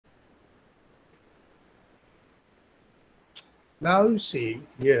Now you see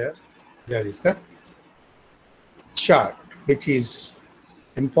here, there is the chart, which is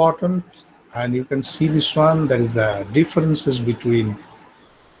important, and you can see this one. There is the differences between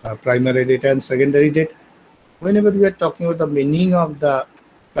primary data and secondary data. Whenever we are talking about the meaning of the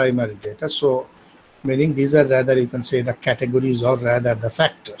primary data, so meaning these are rather, you can say, the categories or rather the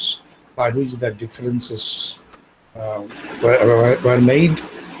factors by which the differences uh, were made.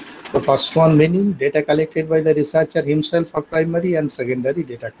 The first one, meaning data collected by the researcher himself for primary, and secondary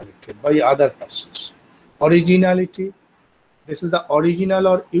data collected by other persons. Originality, this is the original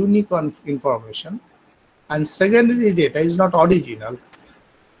or unique information, and secondary data is not original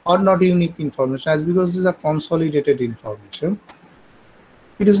or not unique information, as because it's a consolidated information.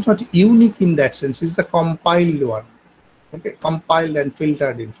 It is not unique in that sense, it's a compiled one. Okay, compiled and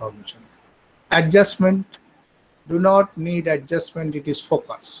filtered information. Adjustment, do not need adjustment, it is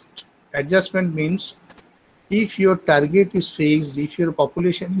focused. Adjustment means if your target is fixed, if your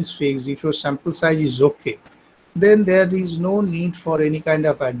population is fixed, if your sample size is okay, then there is no need for any kind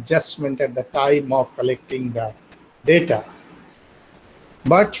of adjustment at the time of collecting the data.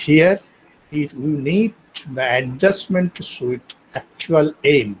 But here you need the adjustment to suit actual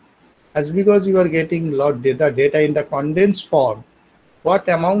aim. As because you are getting lot data in the condensed form, what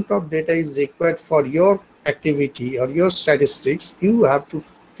amount of data is required for your activity or your statistics, you have to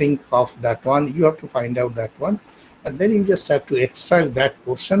think of that one, you have to find out that one, and then you just have to extract that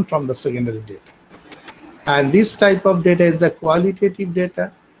portion from the secondary data. And this type of data is the qualitative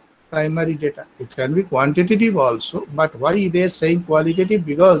data, primary data. It can be quantitative also, but why they are saying qualitative?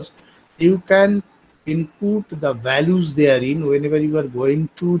 Because you can input the values therein whenever you are going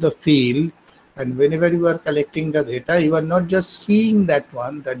to the field, and whenever you are collecting the data, you are not just seeing that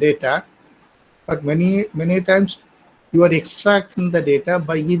one, the data, but many times you are extracting the data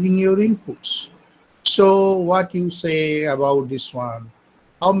by giving your inputs. So what you say about this one?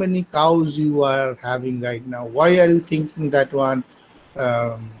 How many cows you are having right now? Why are you thinking that one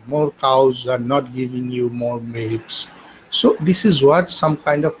more cows are not giving you more milks? So this is what some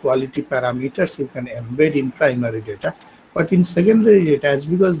kind of quality parameters you can embed in primary data. But in secondary data, it's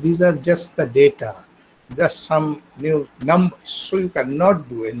because these are just the data, just some new numbers. So you cannot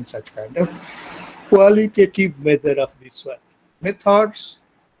do any such kind of qualitative method of this one. Methods,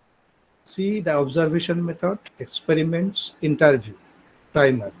 see the observation method, experiments, interview,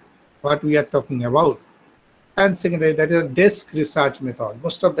 primary, what we are talking about. And secondary, that is a desk research method.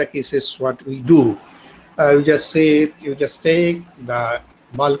 Most of the cases, what we do, you just say, you just take the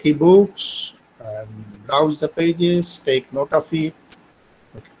bulky books, browse the pages, take note of it,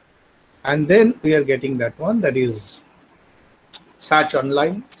 okay. And then we are getting that one, that is search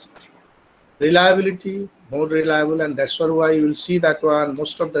online. Reliability, more reliable, and that's why you will see that one,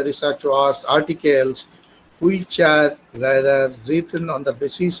 most of the research was articles which are rather written on the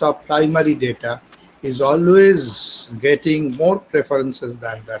basis of primary data is always getting more preferences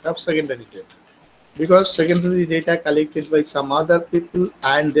than that of secondary data, because secondary data collected by some other people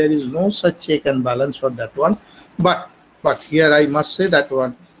and there is no such check and balance for that one. But here I must say that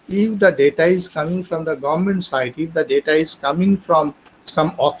one, if the data is coming from the government side, if the data is coming from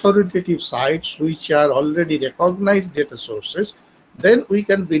some authoritative sites which are already recognized data sources, then we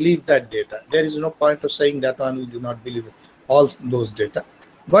can believe that data. There is no point of saying that one we do not believe all those data.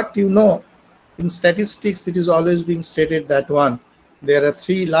 But you know, in statistics, it is always being stated that one, there are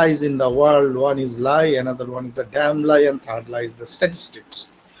three lies in the world. One is lie, another one is a damn lie, and third lie is the statistics.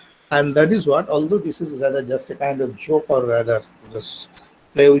 And that is what, although this is rather just a kind of joke or rather just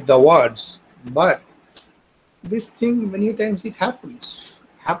play with the words, but this thing many times it happens.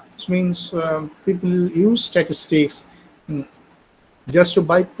 Happens means people use statistics just to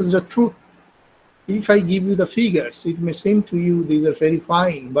bypass the truth. If I give you the figures, it may seem to you these are very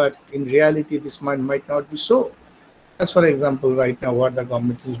fine, but in reality, this might not be so. As for example, right now, what the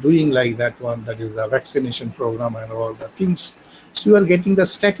government is doing, like that one, that is the vaccination program and all the things. So you are getting the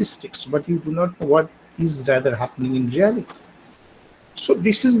statistics, but you do not know what is rather happening in reality. So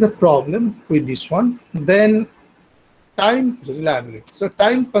this is the problem with this one. Then time reliability. So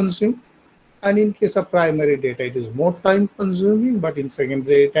time consumed, and in case of primary data, it is more time consuming, but in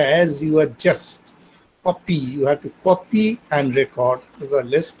secondary data, as you are just copy, you have to copy and record. Those are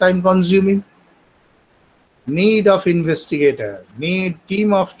less time consuming. Need of investigator, need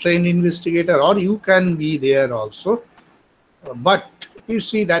team of trained investigator, or you can be there also. But you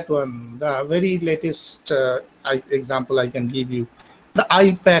see that one, the very latest example I can give you, the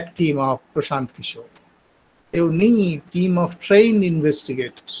IPAC team of Prashant Kishore. You need team of trained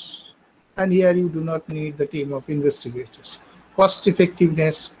investigators, and here you do not need the team of investigators. Cost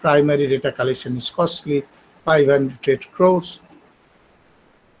effectiveness, primary data collection is costly, 508 crores.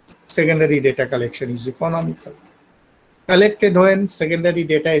 secondary data collection is economical. Collected when secondary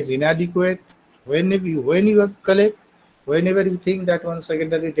data is inadequate, whenever you have to collect, whenever you think that one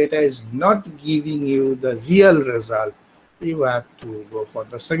secondary data is not giving you the real result, you have to go for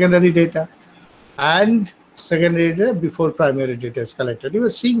the secondary data. And secondary data before primary data is collected. You are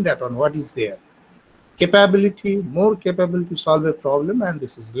seeing that on what is there. Capability, more capable to solve a problem, and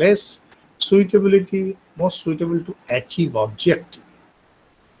this is less. Suitability, more suitable to achieve objective.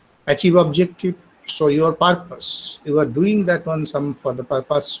 Achieve objective, so your purpose. You are doing that one some for the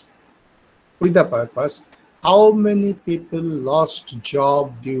purpose, with the purpose. How many people lost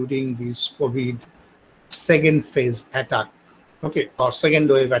job during this COVID second phase attack? Okay, or second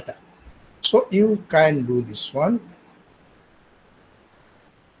wave attack. So you can do this one.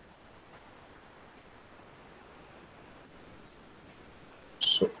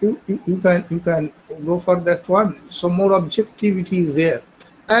 So you can go for that one. So more objectivity is there,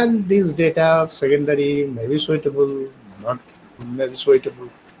 and these data secondary may be suitable, not maybe suitable.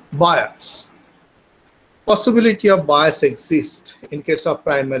 Bias, possibility of bias exists in case of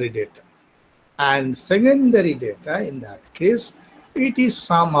primary data, and secondary data in that case it is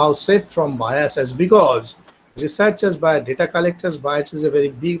somehow safe from biases, because researchers bias, data collectors bias is a very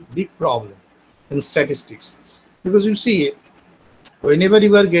big problem in statistics, because you see whenever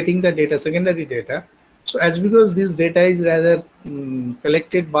you are getting the data, secondary data, so as because this data is rather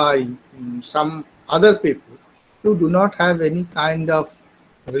collected by some other people, you do not have any kind of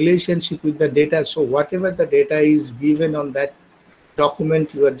relationship with the data. So whatever the data is given on that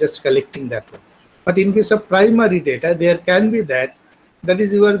document, you are just collecting that one. But in case of primary data, there can be that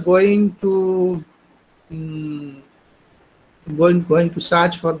is you are going to going to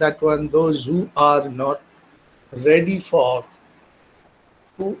search for that one, those who are not ready for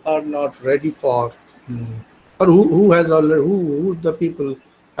or who has already, who the people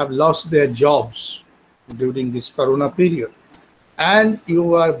have lost their jobs during this corona period, and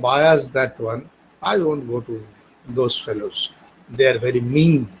you are biased that one. I won't go to those fellows. They are very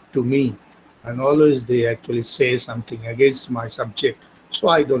mean to me, and always they actually say something against my subject, so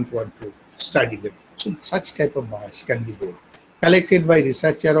I don't want to study them. So such type of bias can be there, collected by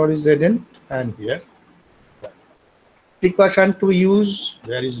researcher or is hidden. And here precaution to use,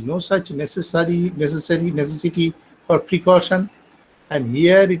 there is no such necessity for precaution, and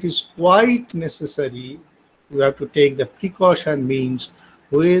here it is quite necessary. You have to take the precaution, means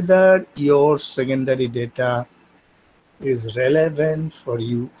whether your secondary data is relevant for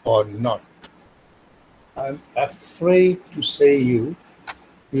you or not. I'm afraid to say you,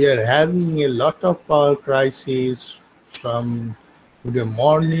 we are having a lot of power crises from the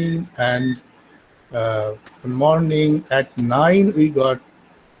morning, and morning at 9 we got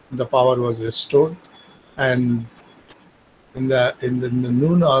the power was restored, and in the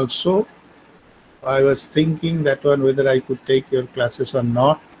noon also I was thinking that one whether I could take your classes or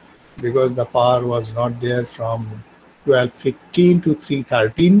not, because the power was not there from 12:15 to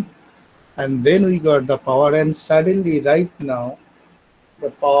 3:13, and then we got the power, and suddenly right now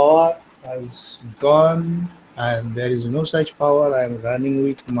the power has gone and there is no such power. I am running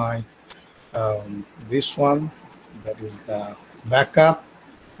with my this one, that is the backup.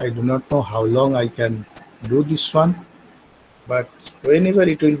 I do not know how long I can do this one, but whenever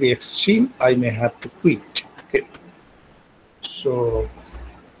it will be extreme, I may have to quit. Okay. So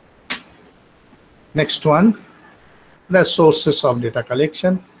next one, the sources of data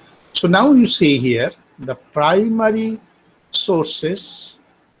collection. So now you see here the primary sources.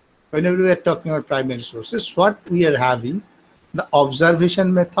 Whenever we are talking about primary sources, what we are having: the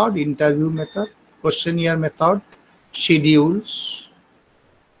observation method, interview method, questionnaire method, schedules,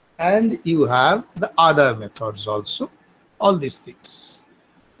 and you have the other methods also. All these things,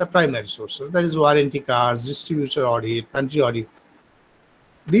 the primary sources, that is warranty cards, distributor audit, country audit.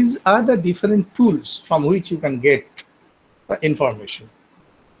 These are the different tools from which you can get the information.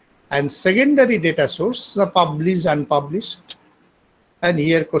 And secondary data source, the published, unpublished, and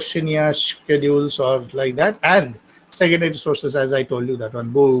here questionnaire, schedules, or like that. And secondary sources, as I told you, that one: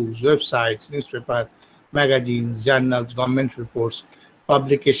 books, websites, newspaper, magazines, journals, government reports,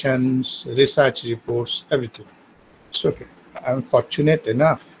 publications, research reports, everything. So okay, I'm fortunate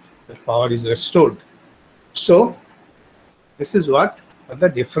enough that power is restored. So this is what are the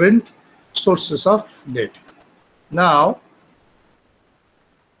different sources of data. Now,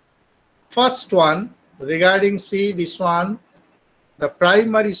 first one, regarding, see this one, the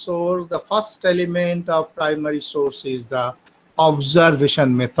primary source, the first element of primary source is the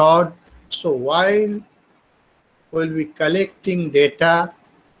observation method. So while we'll be collecting data,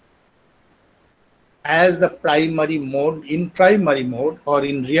 as the primary mode. In primary mode or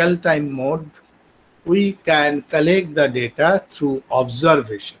in real-time mode, we can collect the data through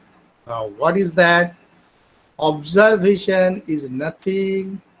observation. Now, what is that? Observation is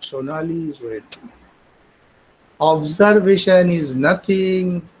nothing. Sonali is waiting. Observation is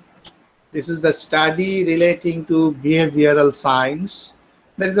nothing. This is the study relating to behavioral science.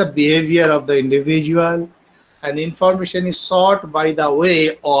 That is the behavior of the individual, and information is sought by the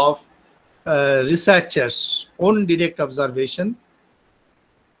way of researchers' own direct observation,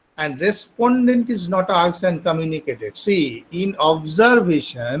 and respondent is not asked and communicated. See, in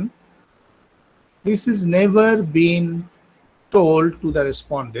observation, this is never been told to the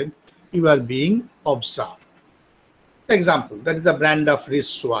respondent, you are being observed. Example, that is a brand of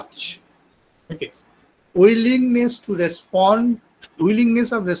wristwatch. Okay. Willingness to respond,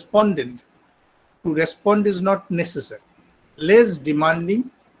 willingness of respondent to respond is not necessary. Less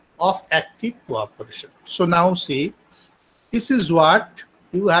demanding of active cooperation. So now see, this is what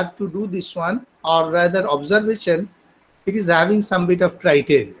you have to do this one, or rather observation, it is having some bit of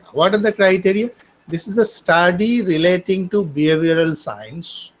criteria. What are the criteria? This is a study relating to behavioral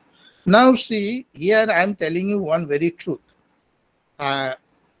science. Now see, here I am telling you one very truth.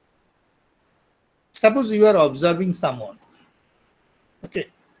 Suppose you are observing someone, okay,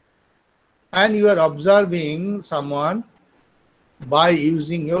 and you are observing someone by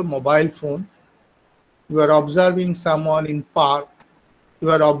using your mobile phone. You are observing someone in park.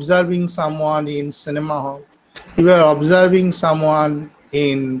 You are observing someone in cinema hall. You are observing someone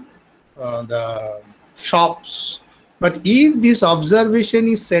in the shops. But if this observation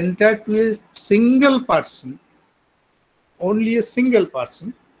is centered to a single person, only a single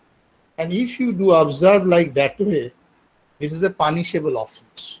person, and if you do observe like that way, this is a punishable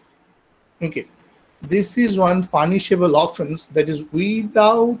offense. Okay, this is one punishable offense, that is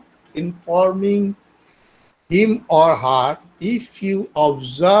without informing him or her. If you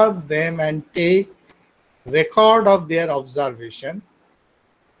observe them and take record of their observation,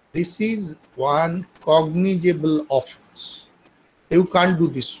 this is one cognizable offense. You can't do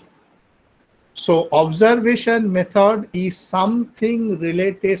this one. So observation method is something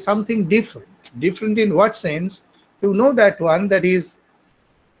related, something different. Different in what sense? You know that one, that is,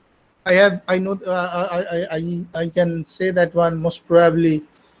 I can say that one most probably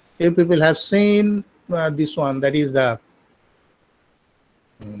you people have seen this one, that is the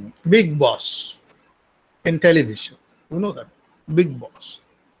Big Boss in television. You know that Big Boss.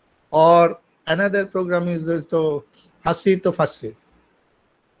 Or another program is the Hasi to Fasi.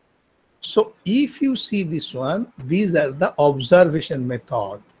 So if you see this one, these are the observation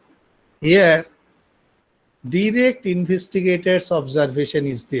method. Here, direct investigator's observation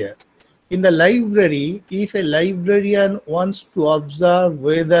is there. In the library, if a librarian wants to observe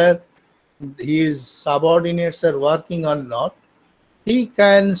whether his subordinates are working or not, he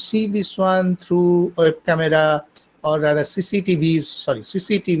can see this one through a camera, or rather CCTVs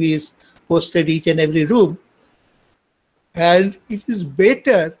posted each and every room. And it is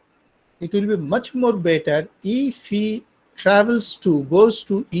better, it will be much more better if he goes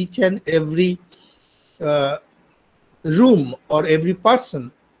to each and every room or every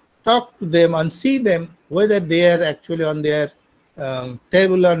person, talk to them and see them whether they are actually on their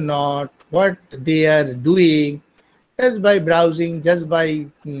table or not, what they are doing, just by browsing, just by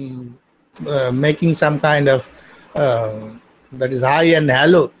making some kind of that is high and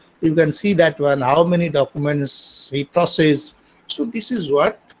hello. You can see that one, how many documents he processed. So this is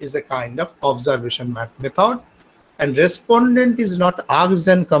what is a kind of observation method, and respondent is not asked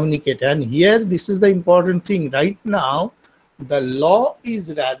and communicated. And here, this is the important thing. Right now, the law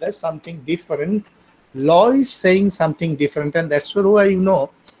is rather something different. Law is saying something different, and that's why you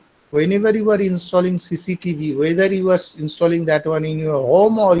know, whenever you are installing CCTV, whether you are installing that one in your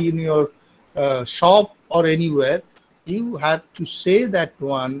home or in your shop or anywhere, you have to say that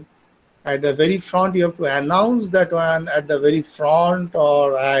one at the very front. You have to announce that one at the very front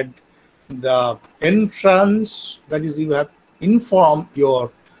or at the entrance. That is, you have informed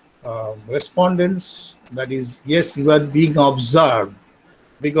your respondents, that is, yes, you are being observed,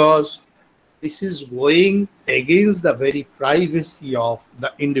 because this is going against the very privacy of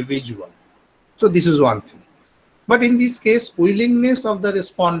the individual. So this is one thing. But in this case, willingness of the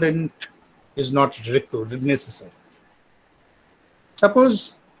respondent is not necessary.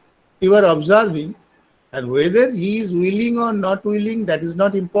 Suppose you are observing, and whether he is willing or not willing, that is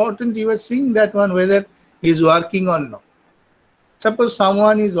not important. You are seeing that one, whether he is working or not. Suppose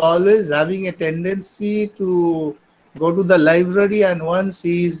someone is always having a tendency to go to the library, and once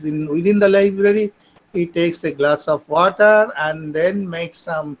he is within the library, he takes a glass of water and then makes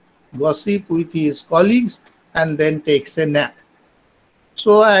some gossip with his colleagues, and then takes a nap.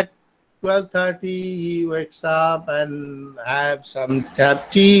 So at 12:30 he wakes up and have some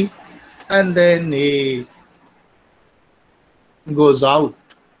tap tea, and then he goes out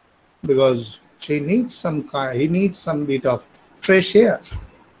because he needs some bit of fresh air.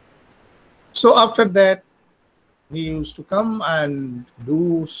 So after that, he used to come and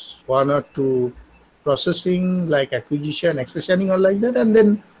do one or two processing like acquisition, accessioning or like that, and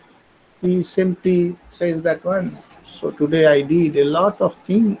then he simply says that one. So today I did a lot of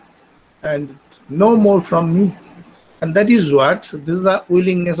things and no more from me. And that is what this is a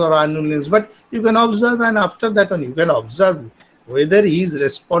willingness or unwillingness. But you can observe, and after that one you can observe whether he is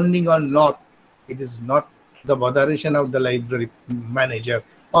responding or not. It is not the botheration of the library manager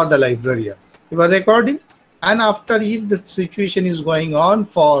or the librarian. You are recording, and after, if the situation is going on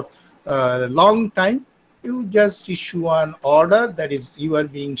for a long time, you just issue an order, that is, you are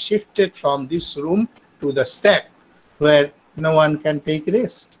being shifted from this room to the stack where no one can take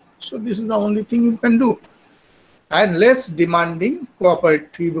rest. So this is the only thing you can do. And less demanding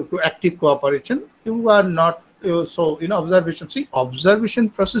cooperative, active cooperation, you are not. So in observation, see, observation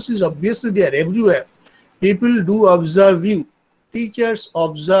processes obviously they are everywhere. People do observe you. Teachers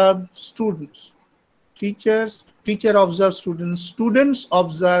observe students. Teacher observe students. Students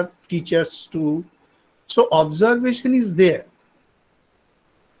observe teachers too. So observation is there.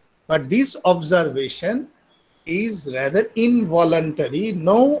 But this observation is rather involuntary.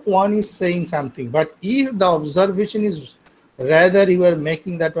 No one is saying something. But if the observation is rather you are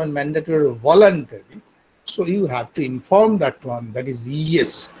making that one mandatory or voluntary, so you have to inform that one, that is,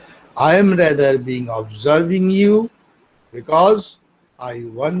 yes, I am rather being observing you because I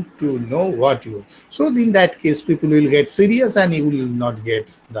want to know what you. So in that case, people will get serious and you will not get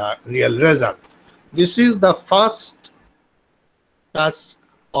the real result. This is the first task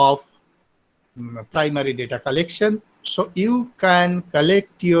of primary data collection. So you can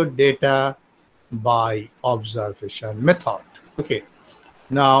collect your data by observation method. Okay.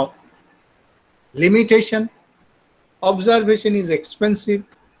 Now, limitation. Observation is expensive.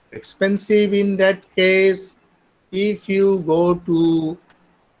 Expensive in that case, if you go to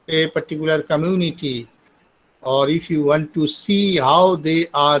a particular community, or if you want to see how they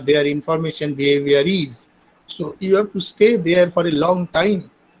are, their information behavior is, so you have to stay there for a long time.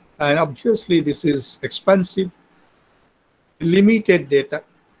 And obviously this is expensive. Limited data.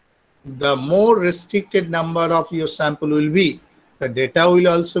 The more restricted number of your sample will be, the data will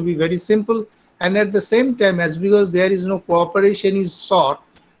also be very simple. And at the same time, as because there is no cooperation is sought,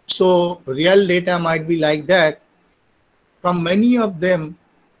 so real data might be like that. From many of them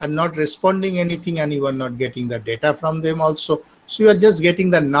are not responding anything, and you are not getting the data from them also. So you are just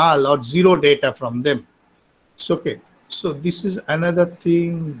getting the null or zero data from them. It's okay. So this is another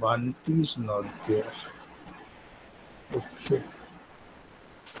thing. One is not there. Okay.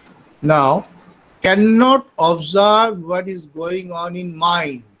 Now, cannot observe what is going on in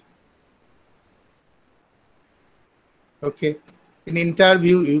mind. Okay. In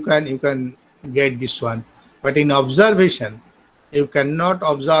interview, you can get this one, but in observation, you cannot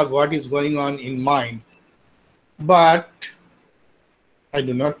observe what is going on in mind. But I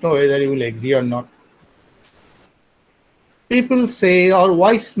do not know whether you will agree or not. People say, or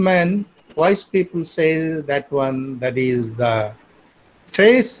wise people say that one, that is, the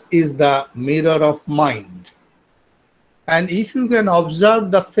face is the mirror of mind. And if you can observe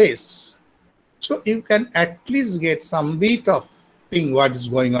the face, so you can at least get some bit of thing what is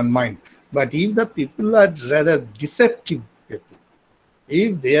going on mind. But if the people are rather deceptive people,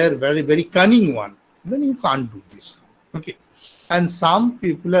 if they are very, very cunning one, then you can't do this. Okay. And some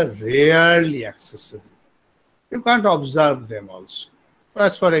people are rarely accessible. You can't observe them also.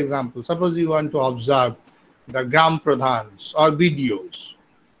 As for example, suppose you want to observe the Gram Pradhans or BDOs.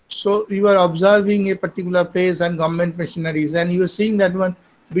 So you are observing a particular place and government machineries, and you are seeing that one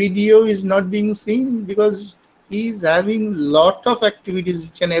BDO is not being seen because he is having lot of activities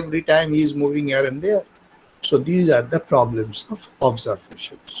each and every time he is moving here and there. So these are the problems of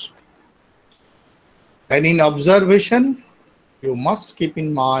observations. And in observation, you must keep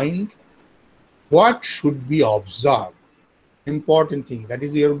in mind what should be observed. Important thing, that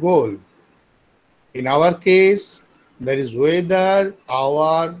is your goal. In our case, that is whether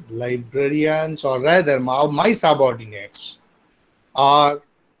our librarians, or rather my subordinates, are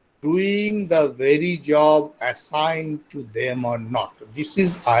doing the very job assigned to them or not. This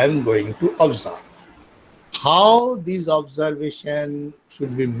is I am going to observe. How these observations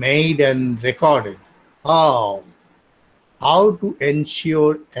should be made and recorded. How to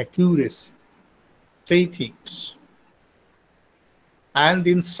ensure accuracy. Three things. And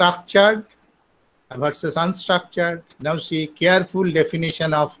in structured versus unstructured. Now see, careful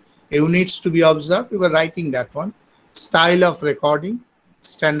definition of units to be observed. We were writing that one. Style of recording,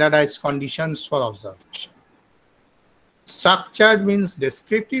 standardized conditions for observation. Structured means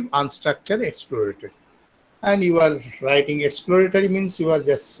descriptive, unstructured, exploratory. And you are writing exploratory means you are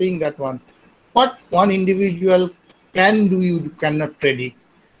just seeing that one. What one individual can do, you cannot predict.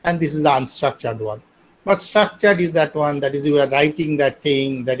 And this is the unstructured one. But structured is that one, that is you are writing that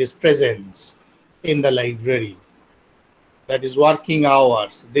thing, that is presence in the library. That is working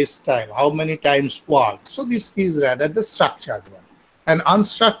hours, this time, how many times work. So this is rather the structured one. And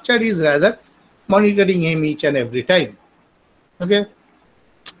unstructured is rather monitoring him each and every time. Okay.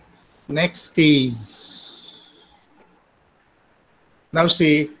 Next is, now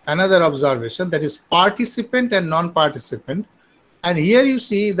see another observation, that is participant and non-participant. And here you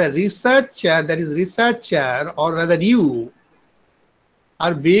see the researcher, that is researcher, or rather you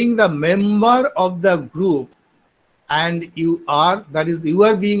are being the member of the group, and you are, that is, you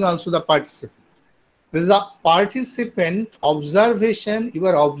are being also the participant. This is a participant observation. You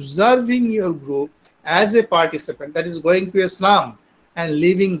are observing your group as a participant that is going to a slum and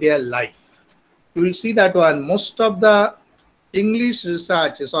living their life. You will see that one. Most of the English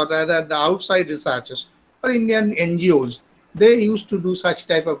researchers, or rather the outside researchers or Indian NGOs, they used to do such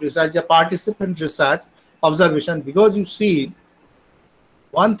type of research, a participant research observation, because you see,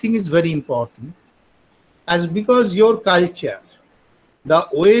 one thing is very important, as because your culture, the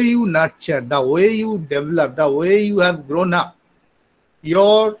way you nurture, the way you develop, the way you have grown up,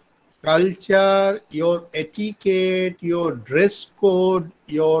 your culture, your etiquette, your dress code,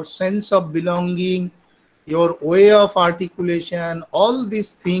 your sense of belonging, your way of articulation, all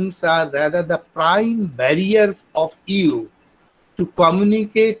these things are rather the prime barrier of you to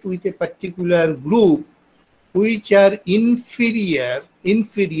communicate with a particular group which are inferior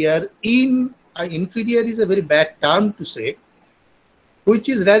is a very bad term to say, which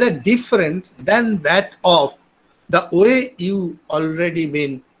is rather different than that of the way you already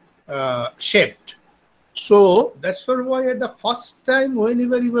been shaped. So that's why at the first time,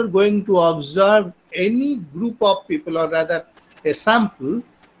 whenever you are going to observe any group of people, or rather a sample,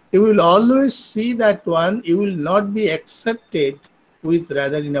 you will always see that one, you will not be accepted with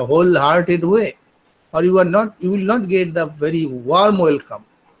rather in a wholehearted way, or you will not get the very warm welcome.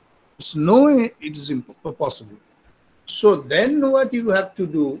 There's no way it is impossible. So then what you have to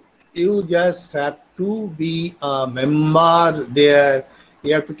do, you just have to be a member there.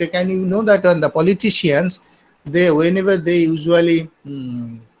 You have to take, and you know that on the politicians, they, whenever they usually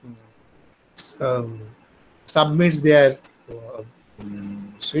submits their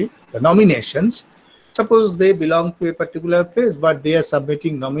the nominations, suppose they belong to a particular place, but they are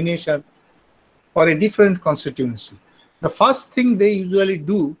submitting nomination for a different constituency. The first thing they usually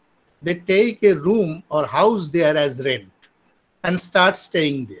do, they take a room or house there as rent and start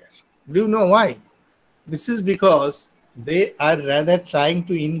staying there. Do you know why? This is because they are rather trying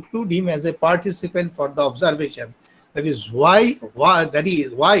to include him as a participant for the observation. That is why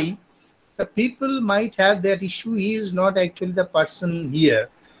the people might have that issue. He is not actually the person here,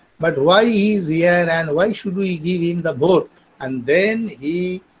 but why he is here and why should we give him the vote? And then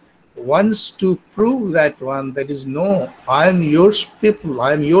he wants to prove that one, that is, no, I am yours people,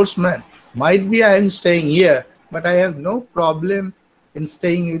 I am yours man. Might be I am staying here, but I have no problem in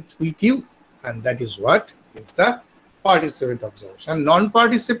staying with you. And that is what is the participant observation.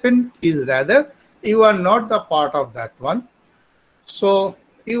 Non-participant is rather, you are not the part of that one. So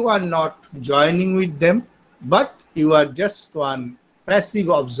you are not joining with them, but you are just one passive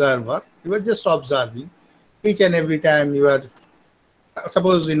observer. You are just observing. Each and every time you are,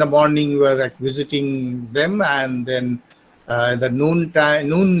 suppose in the morning you are like visiting them, and then the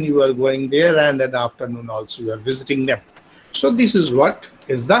noon you are going there, and at the afternoon also you are visiting them. So this is what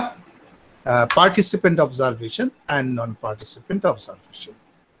is the participant observation and non-participant observation.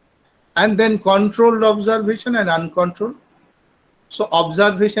 And then controlled observation and uncontrolled. So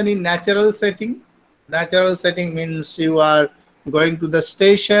observation in natural setting. Natural setting means you are going to the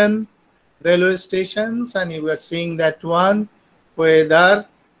station, railway stations, and you are seeing that one, whether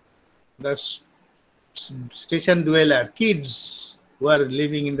the station dweller, kids who are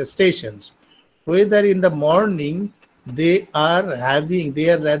living in the stations, whether in the morning they are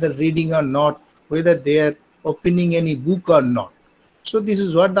rather reading or not, whether they are opening any book or not. So this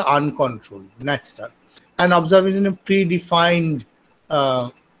is what the uncontrolled, natural. And observation in a predefined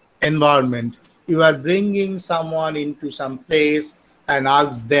environment. You are bringing someone into some place and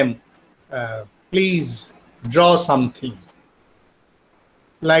ask them, please draw something.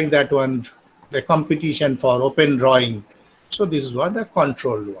 Like that one, the competition for open drawing. So this is one, the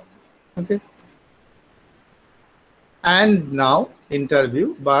controlled one. Okay. And now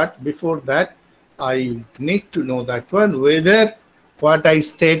interview, but before that, I need to know that one whether what I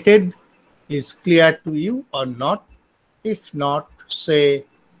stated is clear to you or not. If not, say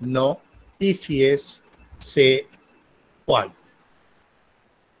no. If yes, say why.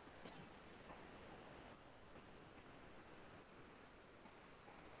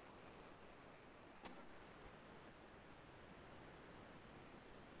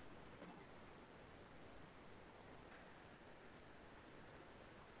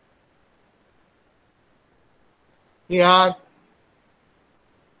 Clear?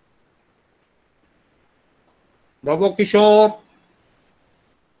 Baba Kishore?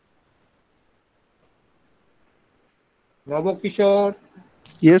 Baba Kishore?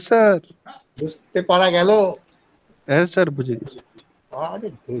 Yes, sir. বুঝতে পারা গেল? Yes, sir. বুঝে গেছি। আরে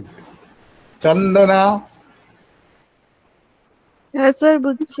good. চন্দনা? হ্যাঁ sir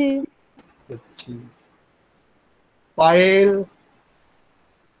বুঝছি। বুঝছি। পায়েল?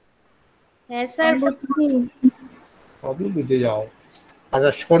 হ্যাঁ স্যার বুঝছি। সবই বুঝে যাও।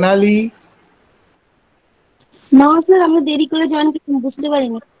 আচ্ছা সোনালি? না স্যার আমরা দেরি করে জয়েন করছি, বুঝতে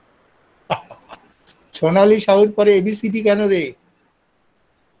পারিনি। সোনালি সাউর পরে এবিসিডি কেন রে?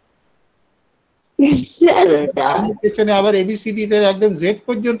 স্যার ওটা আমি পেছনে আবার এবিসিডি তে একদম জেড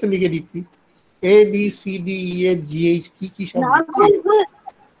পর্যন্ত লিখে দিচ্ছি। A B C D E F G H কি কি সব না লিখছি। স্যার,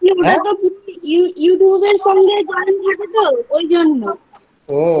 ওটা হ্যাঁ? তো ইউটিউবের সঙ্গে জয়েন থাকে তো ওই জন্য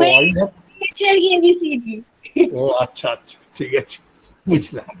ও আমি ভাব- এবিসিডি। ও আচ্ছা আচ্ছা ঠিক আছে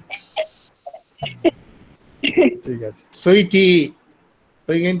বুঝলাম। ঠিক আছে সুইটি,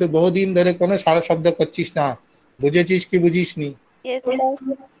 তুই কিন্তু বহুদিন ধরে কোনো সারা শব্দ করছিস না, বুঝেছিস কি বুঝিসনি? Yes, sir.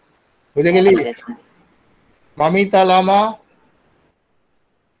 বুঝে গেলি? মামিতা Lama,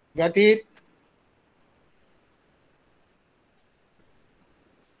 got it?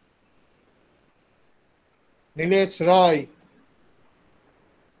 Nilesh Roy,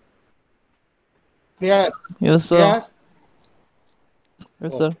 clear? Yes, sir. Clear?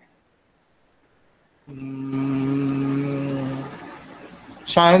 Yes, sir.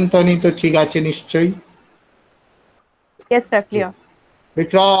 Sayantani তো ঠিক আছে নিশ্চয়ই? Yes, sir, clear.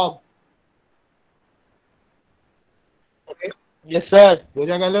 Vikram? Yes, sir.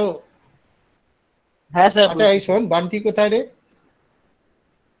 বোঝা গেল? হ্যাঁ স্যার। আচ্ছা এই শোন, বান্টি কোথায় রে?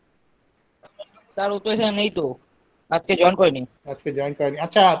 স্যার ও তো এখানে নেই তো, আজকে জয়েন করেনি। আজকে জয়েন করেনি।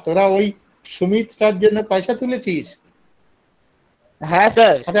 আচ্ছা তোরা ওই সুমিতটার জন্য পয়সা তুলেছিস? হ্যাঁ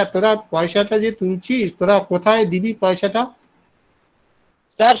স্যার। আচ্ছা তোরা পয়সাটা যে তুলছিস তোরা কোথায় দিবি পয়সাটা?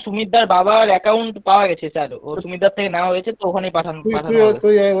 স্যার সুমিতদার বাবার অ্যাকাউন্ট পাওয়া গেছে স্যার, ও সুমিতদার থেকে নেওয়া হয়েছে তো ওখানেই পাঠানো তুই পাঠানো তুই হবে।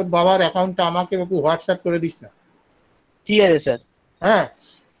 তুই ওর বাবার অ্যাকাউন্টটা আমাকে একটু হোয়াটসঅ্যাপ করে দিস না? ঠিক আছে স্যার। হ্যাঁ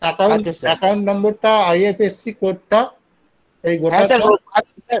অ্যাকাউন্ট আচ্ছা, স্যার। অ্যাকাউন্ট নম্বরটা আইএফএসসি কোডটা এই হ্যাঁ স্যার,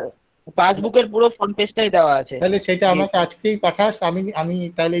 গোটাটা পাসবুকের পুরো ফ্রন্ট পেজটাই দেওয়া আছে। তাহলে সেটা আমাকে আজকেই পাঠাস। আমি আমি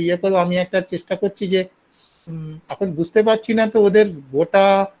তাহলে ইয়ে করবো, আমি একটা চেষ্টা করছি যে এখন বুঝতে পারছি না তো ওদের গোটা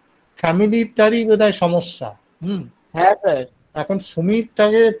ফ্যামিলিটারই বোধহয় সমস্যা। হ্যাঁ স্যার। এখন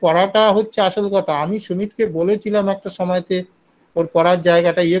সুমিতটাকে পড়াটা হচ্ছে আসল কথা। আমি সুমিতকে বলেছিলাম একটা সময়তে ওর পড়ার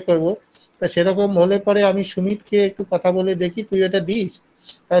জায়গাটা ইয়ে করব, তা সেরকম হলে পরে আমি সুমিতকে একটু কথা বলে দেখি, তুই এটা দিস।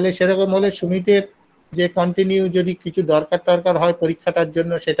 তাহলে সেরকম হলে সুমিতের যে কন্টিনিউ যদি কিছু দরকার হয় পরীক্ষাটার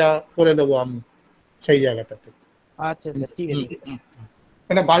জন্য সেটা করে দেবো আমি সেই জায়গাটাতে। আচ্ছা স্যার ঠিক আছে।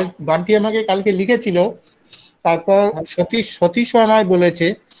 মানে বান্টি আমাকে কালকে লিখেছিল, তারপর সতীশও আমায় বলেছে।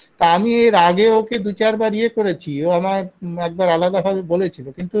 তা আমি এর আগে ওকে 2-4 বার ইয়ে করেছি, ও আমায় একবার আলাদাভাবে বলেছিল,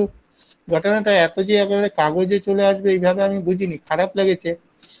 কিন্তু ঘটনাটা এত যে একেবারে কাগজে চলে আসবে এইভাবে আমি বুঝিনি, খারাপ লেগেছে।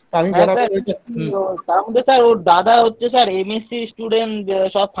 আমি হ্যাঁ বরাবর স্যার, ওইটা তার মধ্যে স্যার ওর দাদা হচ্ছে স্যার এমএসসি স্টুডেন্ট,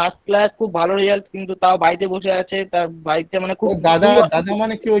 সব ফার্স্ট ক্লাস, খুব ভালো রেজাল্ট, কিন্তু তাও বাড়িতে বসে আছে। তার বাড়িতে মানে খুব ওর দাদা দাদা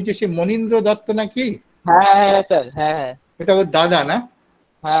মানে কি ওই যে সে মনীন্দ্র দত্ত নাকি? হ্যাঁ হ্যাঁ স্যার, হ্যাঁ হ্যাঁ এটা ওর দাদা না?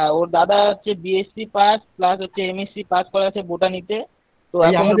 হ্যাঁ, ওর দাদা হচ্ছে বিএসসি পাস প্লাস হচ্ছে এমএসসি পাস করা আছে বোটানিতে। তো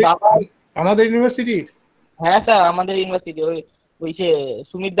এই এখন ওর আমাদের বাবা, আমাদের ইউনিভার্সিটির? হ্যাঁ স্যার আমাদের ইউনিভার্সিটি, ওই ওই সে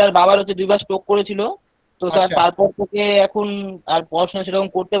সুমিতদার বাবার হচ্ছে 2 বার স্ট্রোক করেছিল। তো স্যার আচ্ছা। তারপর থেকে এখন আর পড়াশোনা সেরকম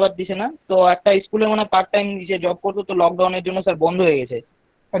করতে পারতেছে না। তো একটা স্কুলে মানে পার্ট টাইম সে জব করতো, তো লকডাউনের জন্য স্যার বন্ধ হয়ে গেছে।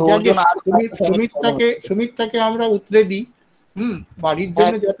 তো ওর যাকে জন্য আর সুমিতটাকে আমরা উতরে দিই। বাড়ির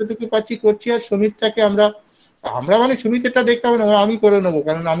জন্য হ্যাঁ যতটুকু পাচ্ছি করছি, আর সুমিতটাকে আমরা আমরা মানে সুমিতেরটা দেখতে হবে না, আমি করে নেবো,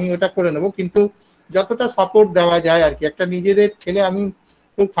 কারণ আমি ওটা করে নেবো, কিন্তু যতটা সাপোর্ট দেওয়া যায় আর কি একটা নিজেদের ছেলে। আমি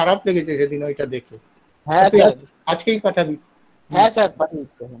খুব খারাপ লেগেছে সেদিন ওইটা দেখে। হ্যাঁ তুই স্যার, আজকেই পাঠাবি? হ্যাঁ স্যার পাঠিয়ে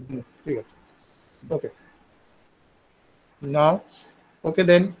দিচ্ছি। ঠিক আছে, ওকে নাও, ওকে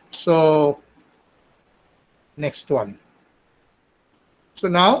দেন। So next one. So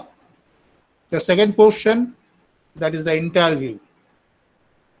now the second portion, that is the interview.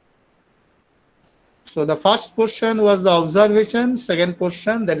 So the first portion was the observation, second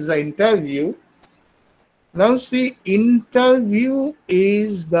portion, that is the interview. Now see, interview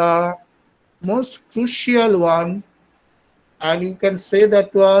is the most crucial one, and you can say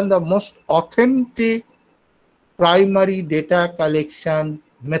that one the most authentic primary data collection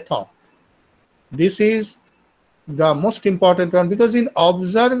method. This is the most important one, because in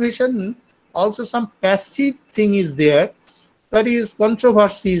observation also some passive thing is there, that is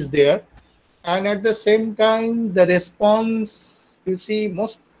controversy is there, and at the same time the response, you see,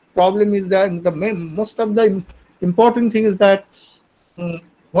 most problem is that most of the important thing is that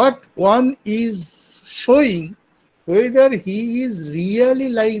what one is showing, whether he is really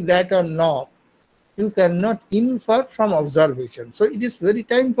like that or not, you cannot infer from observation. So it is very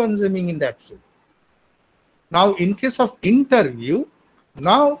time consuming in that sense. Now in case of interview,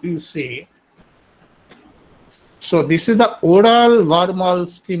 now you see, so this is the oral verbal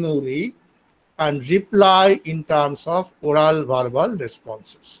stimuli and reply in terms of oral verbal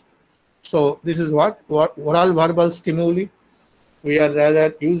responses. So this is what oral verbal stimuli, we are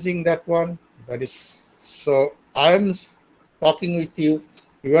rather using that one. That is, so I am talking with you,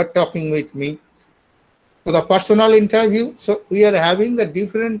 you are talking with me. So the personal interview, so we are having the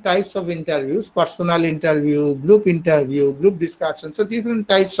different types of interviews, personal interview, group discussion. So different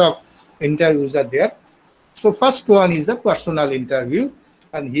types of interviews are there. So first one is the personal interview,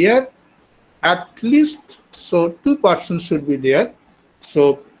 and here at least so two persons should be there.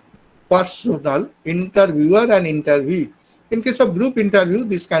 So personal, interviewer and interviewee. In case of group interview,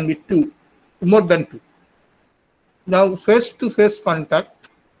 this can be two, more than two. Now face-to-face contact.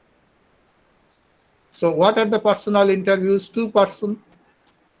 So what are the personal interviews? Two person.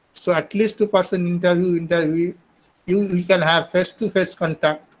 So at least two person interview. You can have face-to-face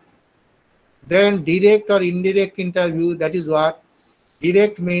contact. Then direct or indirect interview, that is what?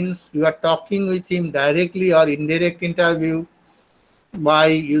 Direct means you are talking with him directly, or indirect interview by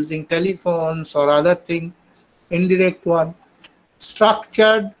using telephones or other thing. Indirect one.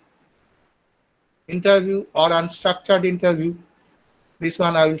 Structured interview or unstructured interview. This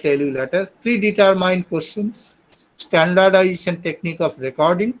one I will tell you later. Predetermined questions, standardization technique of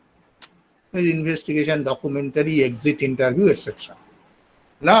recording, investigation, documentary, exit interview, etc.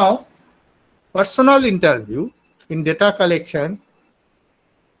 Now, personal interview in data collection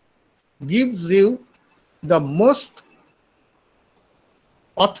gives you the most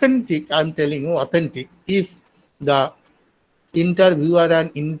authentic, I'm telling you authentic, if the interviewer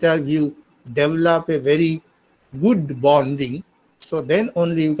and interview develop a very good bonding, so then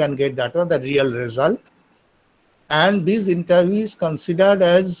only you can get that one, the real result. And this interview is considered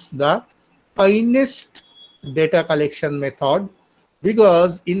as the finest data collection method,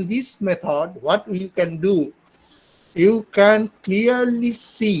 because in this method, what you can do, you can clearly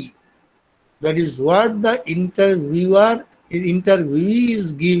see, that is what the interviewee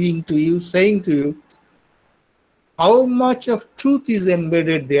is giving to you, saying to you, how much of truth is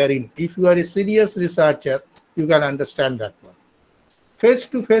embedded therein. If you are a serious researcher, you can understand that one.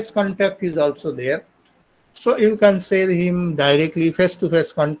 Face-to-face contact is also there. So you can say to him directly,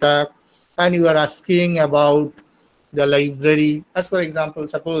 face-to-face contact, and you are asking about the library. As for example,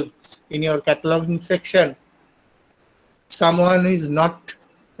 suppose in your cataloging section, someone is not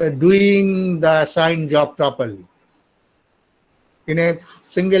doing the assigned job properly. In a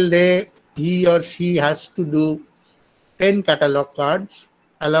single day, he or she has to do 10 catalog cards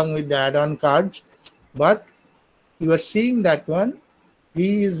along with the add-on cards, but you are seeing that one,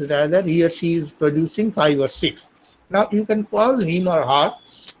 he or she is producing 5 or 6. Now you can call him or her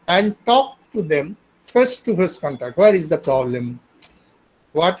and talk to them face-to-face contact. Where is the problem?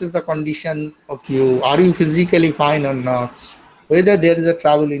 What is the condition of you? Are you physically fine or not? Whether there is a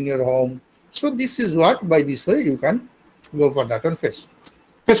trouble in your home. So this is what, by this way, you can go for that one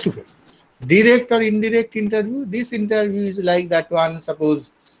face-to-face. Direct or indirect interview, this interview is like that one,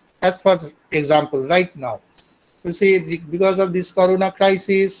 suppose, as for example, right now, you see, because of this corona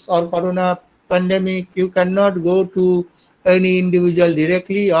crisis or corona pandemic, you cannot go to any individual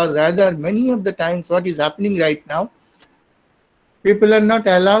directly, or rather many of the times what is happening right now, people are not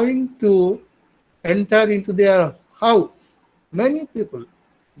allowing to enter into their house. Many people,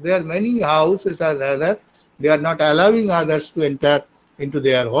 there are many houses, or rather they are not allowing others to enter into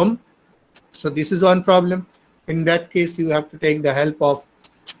their home. So this is one problem. In that case, you have to take the help of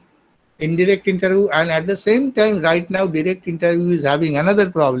indirect interview, and at the same time, right now, direct interview is having another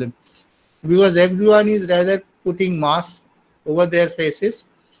problem, because everyone is rather putting masks over their faces,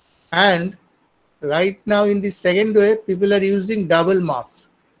 and right now in the second wave, people are using double masks.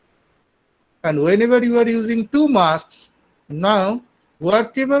 And whenever you are using two masks, now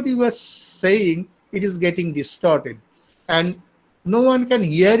whatever you are saying, it is getting distorted. And no one can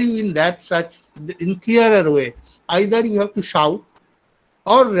hear you in that such in clearer way. Either you have to shout,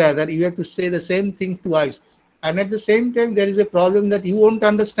 or rather you have to say the same thing twice. And at the same time, there is a problem that you won't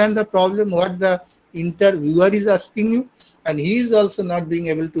understand the problem, what the interviewer is asking you, and he is also not being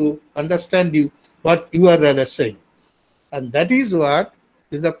able to understand you, what you are rather saying. And that is what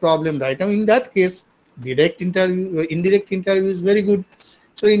is the problem right now. In that case, indirect interview is very good.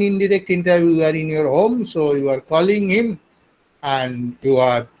 So in indirect interview, you are in your home, so you are calling him and you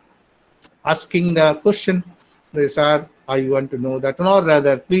are asking the question, sir, I want to know that, or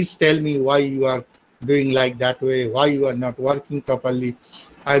rather, please tell me why you are doing like that way, why you are not working properly.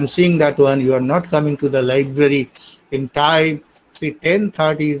 I am seeing that one, you are not coming to the library in time. See,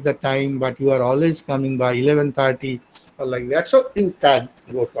 10:30 is the time, but you are always coming by 11:30 or like that. So you can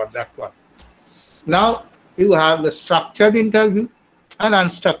go for that one. Now you have the structured interview and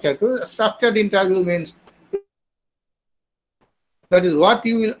unstructured. Structured interview means that is what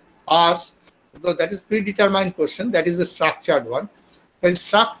you will ask, because that is predetermined question, that is the structured one. And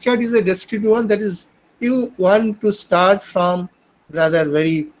structured is a descriptive one, that is you want to start from rather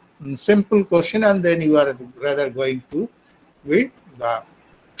very simple question, and then you are rather going to with the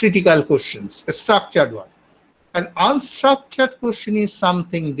critical questions, a structured one. An unstructured question is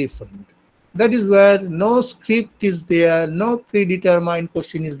something different. That is where no script is there, no predetermined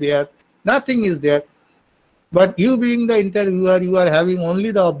question is there, nothing is there. But you being the interviewer, you are having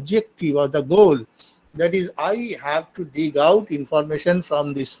only the objective or the goal. That is, I have to dig out information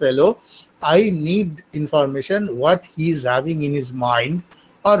from this fellow. I need information, what he is having in his mind,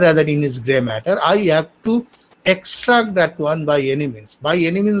 or rather in his gray matter. I have to extract that one by any means. By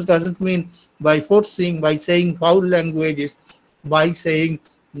any means doesn't mean by forcing, by saying foul languages, by saying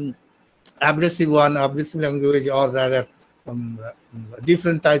abrasive language, or rather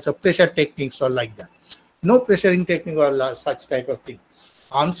different types of pressure techniques or like that. No pressuring technique or such type of thing.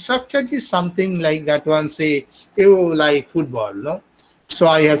 Unstructured is something like that one, say, you like football, no? So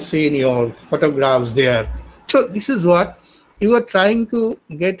I have seen your photographs there. So this is what you are trying to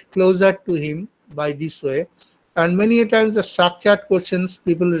get closer to him by this way. And many times the structured questions,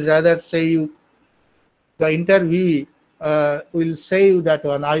 people rather say you, the interviewee will say you that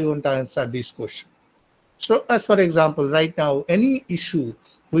one, I want to answer this question. So as for example, right now, any issue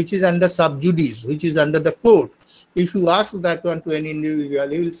which is under sub judice, which is under the court, if you ask that one to any individual,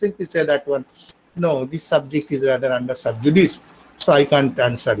 he will simply say that one, no, this subject is rather under sub judice, so I can't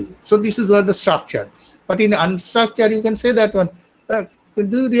answer you. So this is what the structure. But in unstructured, you can say that one,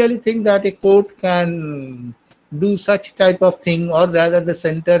 do you really think that a court can do such type of thing, or rather the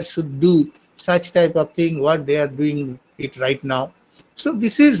center should do such type of thing, what they are doing it right now? So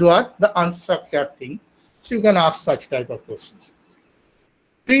this is what the unstructured thing. So you can ask such type of questions.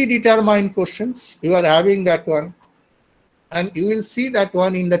 Predetermined questions, you are having that one, and you will see that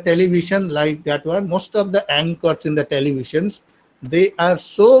one in the television, like that one. Most of the anchors in the televisions, they are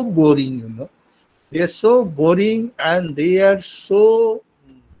so boring, you know. They are so boring and they are so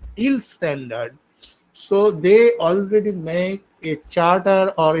ill standard. So they already make a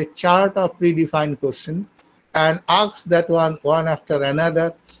charter or a chart of predefined question and ask that one after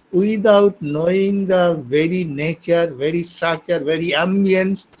another, without knowing the very nature, very structure, very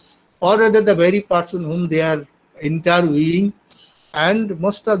ambience, or rather the very person whom they are interviewing. And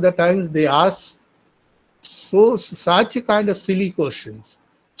most of the times they ask such a kind of silly questions.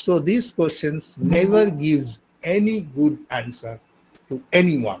 So these questions never gives any good answer to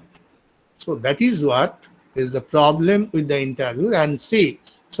anyone. So that is what is the problem with the interview. And see,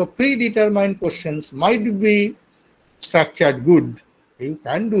 so predetermined questions might be structured good. You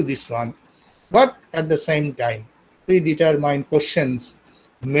can do this one, but at the same time, predetermined questions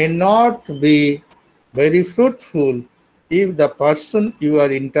may not be very fruitful if the person you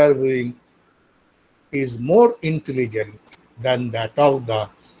are interviewing is more intelligent than that of the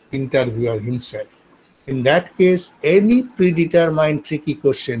interviewer himself. In that case, any predetermined tricky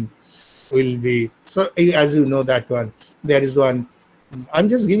question will be, so as you know that one, there is one, I'm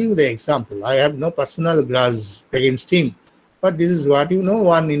just giving you the example. I have no personal grudge against him. But this is what, you know,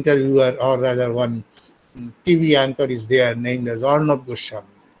 one interviewer, or rather one TV anchor is there named as Arnab Goswami.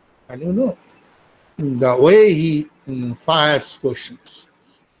 And you know, the way he fires questions,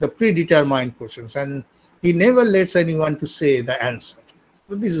 the predetermined questions, and he never lets anyone to say the answer.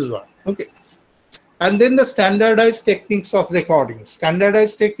 So this is what, okay. And then the standardized techniques of recording.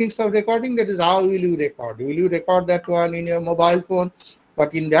 Standardized techniques of recording, that is how will you record? Will you record that one in your mobile phone?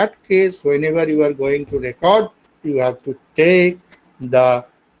 But in that case, whenever you are going to record, you have to take the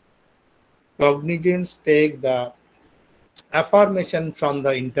cognizance take the affirmation from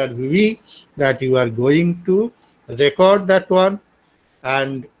the interviewee that you are going to record that one,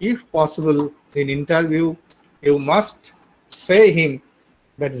 and if possible in interview you must say him,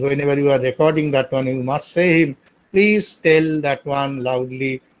 that is whenever you are recording that one you must say him, please tell that one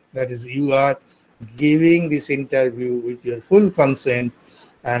loudly, that is you are giving this interview with your full consent,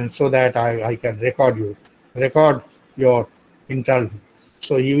 and so that I can record your interview.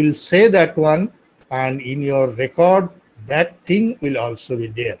 So you will say that one, and in your record that thing will also be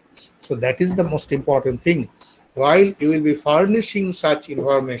there. So that is the most important thing. While you will be furnishing such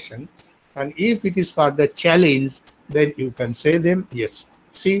information, and if it is further challenged, then you can say them, yes,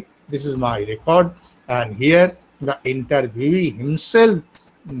 see, this is my record, and here the interviewee himself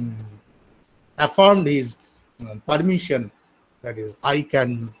affirmed his permission, that is, I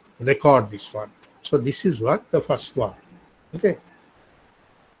can record this one. So this is what the first one. Okay.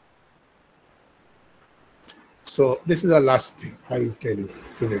 So this is the last thing I will tell you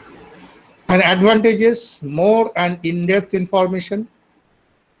today. And advantages, more and in-depth information.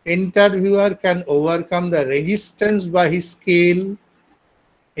 Interviewer can overcome the resistance by his skill.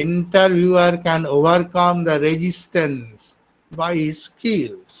 Interviewer can overcome the resistance by his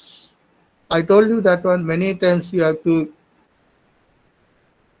skills. I told you that one many times. You have to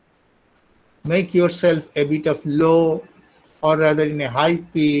make yourself a bit of low, or rather in a high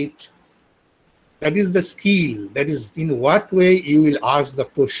pitch. That is the skill. That is in what way you will ask the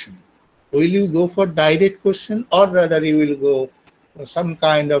question. Will you go for direct question, or rather you will go some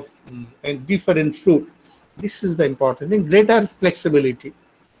kind of a different route? This is the important thing. Greater flexibility.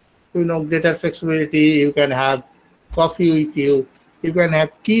 Greater flexibility. You can have coffee with you. You can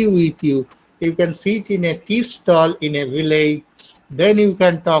have tea with you. You can sit in a tea stall in a village. Then you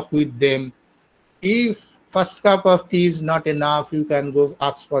can talk with them. If first cup of tea is not enough, you can go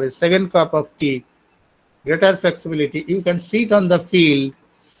ask for a second cup of tea. Greater flexibility. You can sit on the field.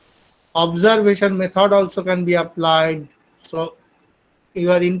 Observation method also can be applied. So you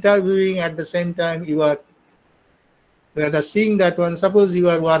are interviewing at the same time you are rather seeing that one. Suppose you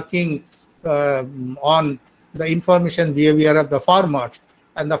are working on the information behavior of the farmers,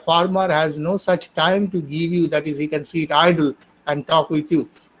 and the farmer has no such time to give you, that is, he can sit idle and talk with you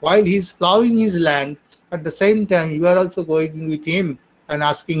while he is plowing his land. At the same time you are also going with him and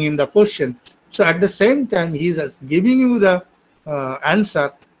asking him the question. So at the same time he is giving you the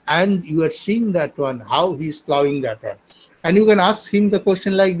answer, and you are seeing that one, how he is plowing that one. And you can ask him the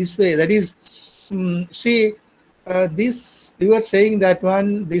question like this way, that is, this, you are saying that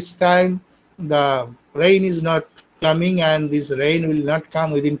one, this time the rain is not coming, and this rain will not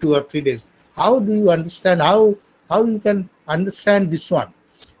come within 2 or 3 days. How do you understand, how you can understand this one?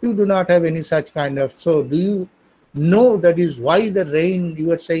 You do not have any such kind of, so do you know that is why the rain,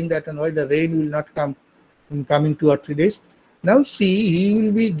 you are saying that, and why the rain will not come in coming 2 or 3 days? Now see, he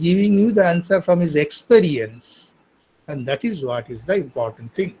will be giving you the answer from his experience, and that is what is the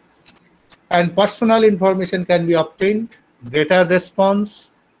important thing. And personal information can be obtained, greater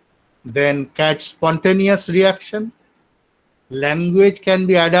response, then catch spontaneous reaction, language can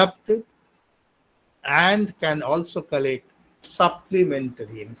be adapted, and can also collect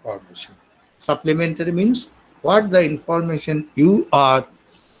supplementary information. Supplementary means what the information you are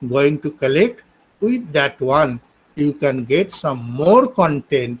going to collect, with that one you can get some more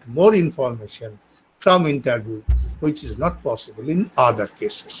content, more information from interview, which is not possible in other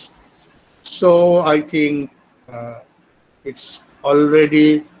cases. So I think it's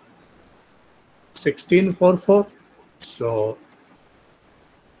already 16:44. So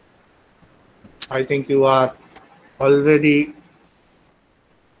I think you are already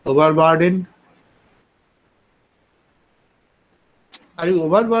overburdened. Are you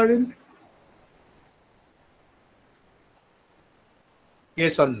overburdened?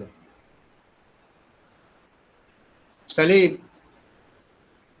 Yes or no? Salim,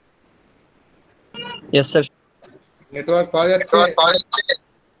 Yes, sir. Network পাওয়া যাচ্ছে?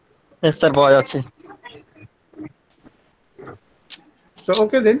 Yes, sir. পাওয়া যাচ্ছে। So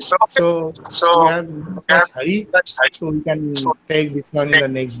okay then. So we have such hurry, so we can take this one in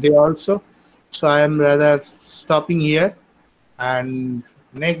the next day also. So I am rather stopping here, and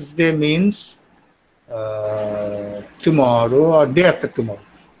next day means tomorrow or day after tomorrow.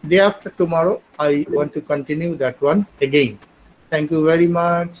 Day after tomorrow, I want to continue that one again. Thank you very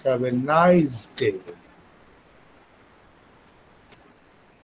much. Have a nice day.